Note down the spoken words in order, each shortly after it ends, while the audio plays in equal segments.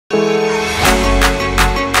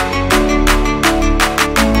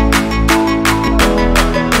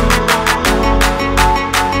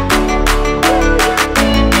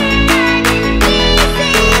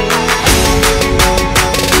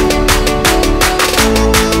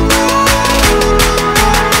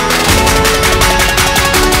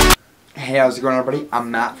how's it going, everybody? I'm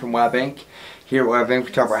Matt from Webb Inc. Here at Webb Inc.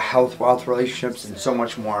 we talk about health, wealth, relationships, and so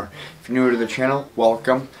much more. If you're new to the channel,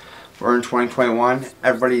 welcome. We're in 2021.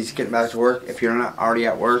 Everybody's getting back to work. If you're not already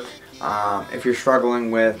at work, if you're struggling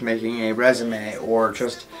with making a resume or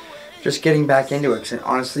just getting back into it, because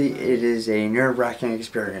honestly, it is a nerve-wracking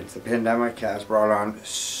experience. The pandemic has brought on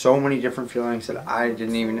so many different feelings that I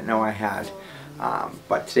didn't even know I had.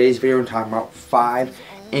 But today's video, we're talking about 5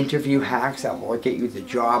 interview hacks that will get you the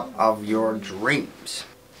job of your dreams.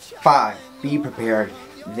 5. Be prepared.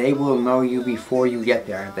 They will know you before you get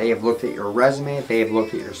there. They have looked at your resume. They have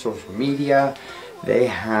looked at your social media. They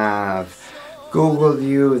have Googled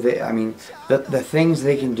you. The things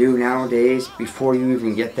they can do nowadays before you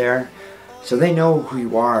even get there. So they know who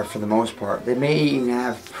you are for the most part. They may even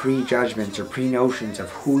have prejudgments or pre-notions of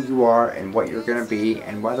who you are and what you're going to be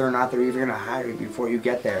and whether or not they're even going to hire you before you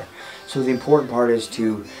get there. So the important part is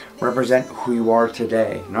to represent who you are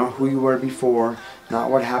today. Not who you were before, not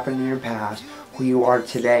what happened in your past, who you are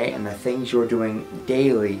today and the things you're doing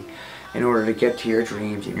daily in order to get to your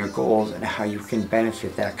dreams and your goals and how you can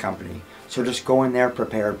benefit that company. So just go in there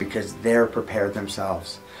prepared because they're prepared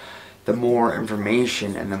themselves. The more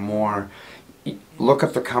information and the more look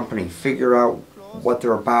up the company, figure out what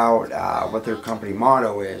they're about, what their company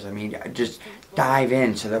motto is. Just dive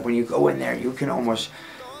in so that when you go in there, you can almost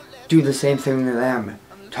do the same thing to them.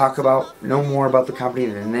 Know more about the company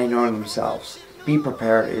than they know themselves. Be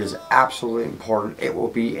prepared. It is absolutely important. It will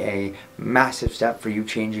be a massive step for you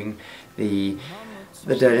changing the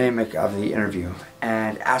dynamic of the interview.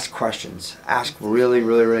 And ask questions. Ask really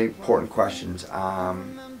important questions.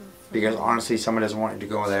 Because honestly, someone doesn't want you to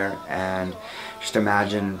go there and just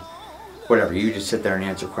imagine whatever. You just sit there and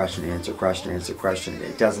answer question, answer question, answer question.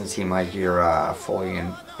 It doesn't seem like you're fully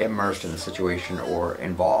immersed in the situation or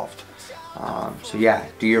involved. So yeah,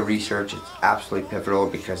 do your research. It's absolutely pivotal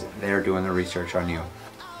because they're doing the research on you.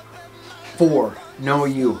 4. Know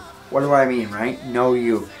you. What do I mean, right? Know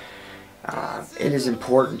you. It is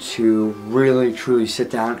important to really truly sit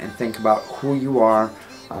down and think about who you are,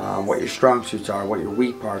 what your strong suits are, what your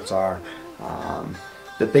weak parts are,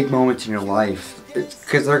 the big moments in your life.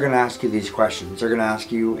 Because they're going to ask you these questions. They're going to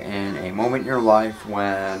ask you in a moment in your life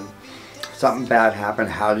when something bad happened,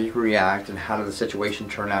 how did you react and how did the situation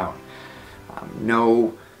turn out?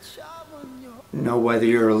 Know whether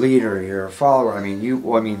you're a leader, you're a follower.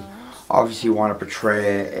 Obviously you want to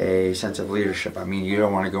portray a sense of leadership. You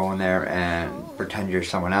don't want to go in there and pretend you're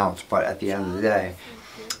someone else. But at the end of the day,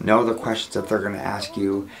 know the questions that they're going to ask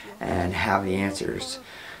you and have the answers.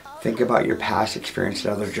 Think about your past experience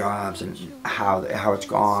at other jobs and how it's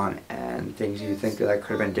gone and things you think that could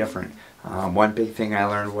have been different. One big thing I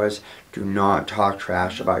learned was do not talk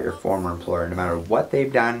trash about your former employer, no matter what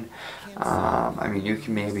they've done. You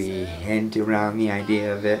can maybe hint around the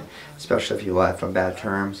idea of it, especially if you left on bad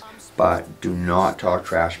terms, but do not talk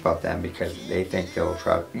trash about them because they think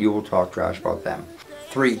you will talk trash about them.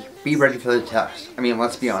 3. Be ready for the test.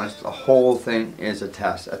 Let's be honest, the whole thing is a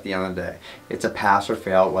test at the end of the day. It's a pass or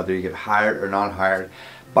fail, whether you get hired or not hired.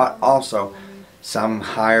 But also, some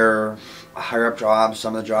higher up jobs,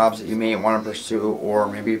 some of the jobs that you may want to pursue or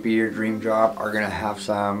maybe be your dream job are going to have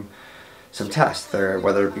some tests there,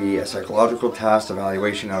 whether it be a psychological test,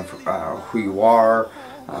 evaluation of who you are,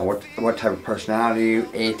 what type of personality,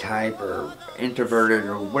 A-type or introverted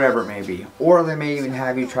or whatever it may be. Or they may even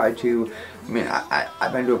have you try to,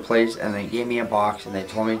 I've been to a place and they gave me a box and they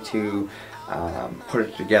told me to put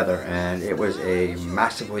it together, and it was a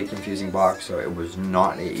massively confusing box, so it was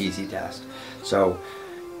not an easy test. So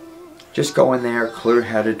just go in there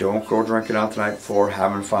clear-headed. Don't go drinking out the night before,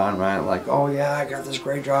 having fun, right? Like, oh yeah, I got this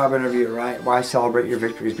great job interview, right? Why celebrate your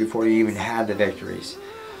victories before you even had the victories?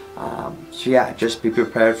 So yeah, just be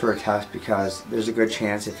prepared for a test because there's a good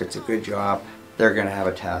chance if it's a good job, they're going to have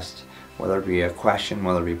a test. Whether it be a question,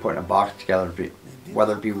 whether it be putting a box together,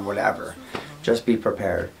 whether it be whatever. Just be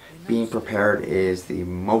prepared. Being prepared is the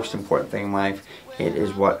most important thing in life. It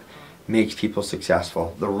is what makes people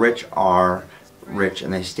successful. The rich are rich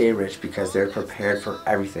and they stay rich because they're prepared for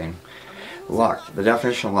everything. Luck, the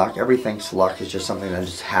definition of luck, everything's luck is just something that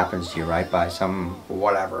just happens to you, right, by some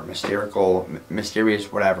whatever,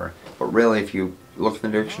 mysterious whatever. But really, if you look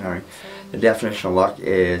in the dictionary, the definition of luck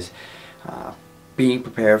is being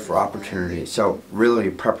prepared for opportunity. So really,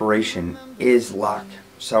 preparation is luck.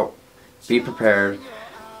 So be prepared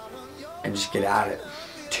and just get at it.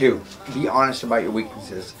 2, be honest about your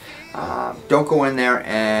weaknesses. Don't go in there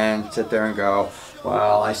and sit there and go,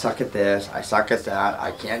 well, I suck at this, I suck at that,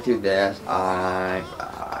 I can't do this, I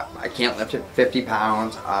can't lift it 50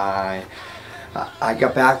 pounds, I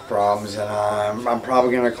got back problems, and I'm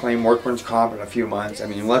probably going to claim workman's comp in a few months. I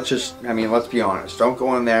mean, let's be honest. Don't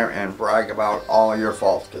go in there and brag about all of your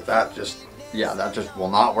faults, because that just will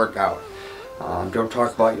not work out. Don't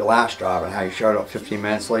talk about your last job and how you showed up 15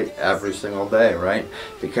 minutes late every single day, right?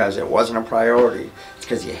 Because it wasn't a priority. It's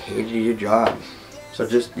because you hated your job. So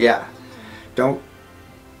just, don't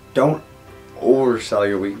oversell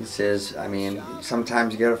your weaknesses. I mean,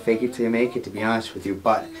 sometimes you gotta fake it till you make it, to be honest with you,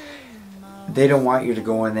 but they don't want you to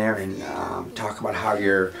go in there and talk about how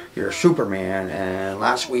you're Superman, and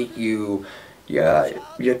last week you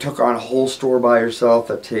took on a whole store by yourself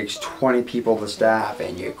that takes 20 people to staff,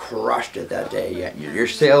 and you crushed it that day. Your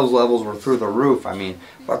sales levels were through the roof. I mean,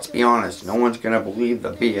 let's be honest, no one's gonna believe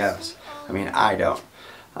the BS. I mean, I don't,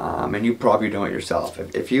 and you probably don't yourself.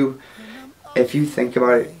 If you think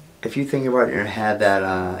about it. If you think about it in your head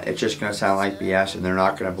that it's just going to sound like BS and they're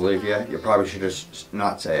not going to believe you, you probably should just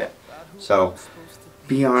not say it. So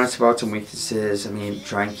be honest about some weaknesses. I mean,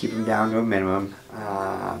 try and keep them down to a minimum,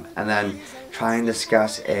 and then try and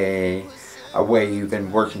discuss a way you've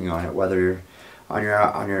been working on it, whether on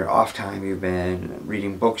your off time you've been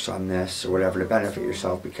reading books on this or whatever to benefit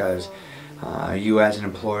yourself, because you as an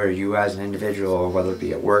employer, you as an individual, whether it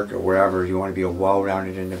be at work or wherever, you want to be a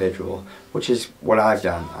well-rounded individual, which is what I've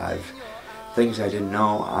done. Things I didn't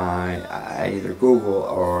know, I either Google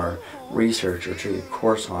or research or take a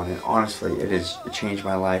course on, and honestly, it changed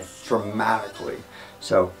my life dramatically.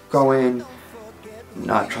 So go in,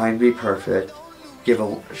 not trying to be perfect,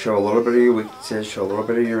 show a little bit of your weaknesses, show a little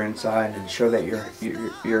bit of your inside, and show that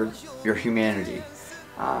your humanity.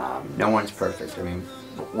 No one's perfect. I mean,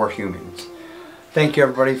 we're humans. Thank you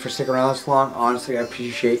everybody for sticking around this long. Honestly, I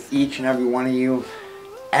appreciate each and every one of you.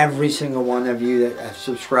 Every single one of you that have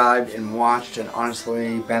subscribed and watched and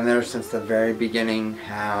honestly been there since the very beginning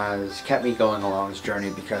has kept me going along this journey,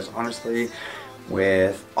 because honestly,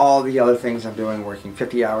 with all the other things I'm doing, working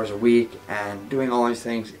 50 hours a week and doing all these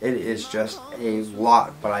things, it is just a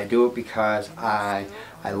lot, but I do it because I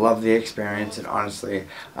love the experience, and honestly,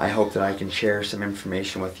 I hope that I can share some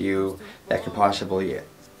information with you that could possibly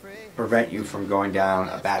prevent you from going down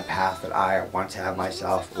a bad path that I once had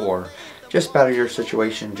myself, or just better your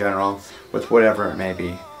situation in general with whatever it may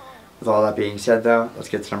be. With all that being said though, let's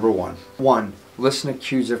get to number one. Listen to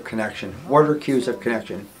cues of connection. What are cues of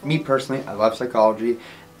connection? Me personally, I love psychology,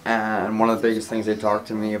 and one of the biggest things they talk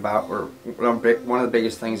to me about, or one of the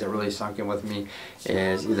biggest things that really sunk in with me,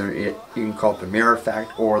 is either you can call it the mirror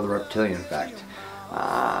effect or the reptilian effect.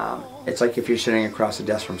 It's like if you're sitting across the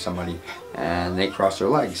desk from somebody and they cross their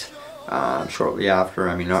legs shortly after.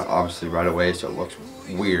 I mean, not obviously right away, so it looks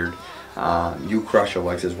weird. You cross your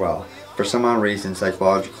legs as well. For some odd reason,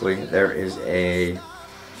 psychologically, there is a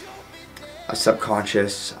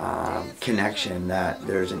subconscious connection, that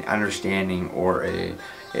there's an understanding, or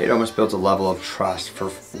it almost builds a level of trust for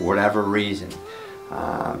whatever reason.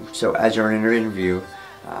 So as you're in an interview,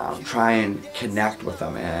 try and connect with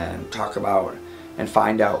them and talk about and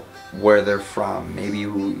find out where they're from. Maybe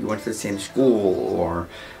you went to the same school, or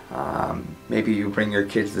maybe you bring your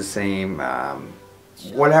kids the same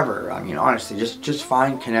whatever. I mean, honestly, just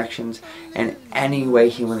find connections in any way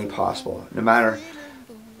humanly possible, no matter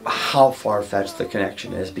how far-fetched the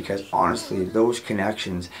connection is, because honestly, those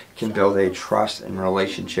connections can build a trust and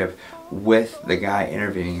relationship with the guy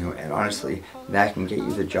interviewing you, and honestly, that can get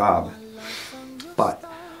you the job. But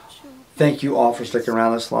thank you all for sticking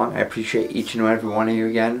around this long. I appreciate each and every one of you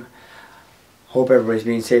again. Hope everybody's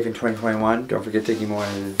being safe in 2021. Don't forget to take more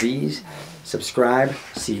of these. Subscribe.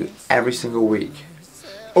 See you every single week.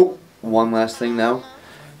 Oh, one last thing though.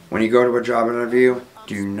 When you go to a job interview,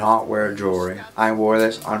 do not wear jewelry. I wore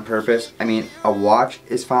this on purpose. I mean, a watch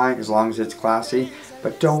is fine as long as it's classy,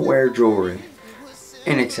 but don't wear jewelry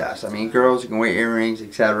in excess. I mean, girls, you can wear earrings,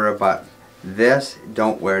 etc., but this,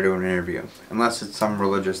 don't wear to an interview, unless it's some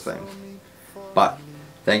religious thing. But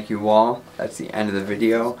thank you all. That's the end of the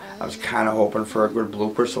video. I was kind of hoping for a good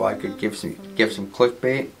blooper so I could give some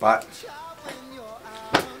clickbait, but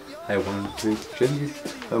I want to take Jiggy.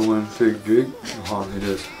 I want to take Jig. Oh, it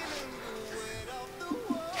is.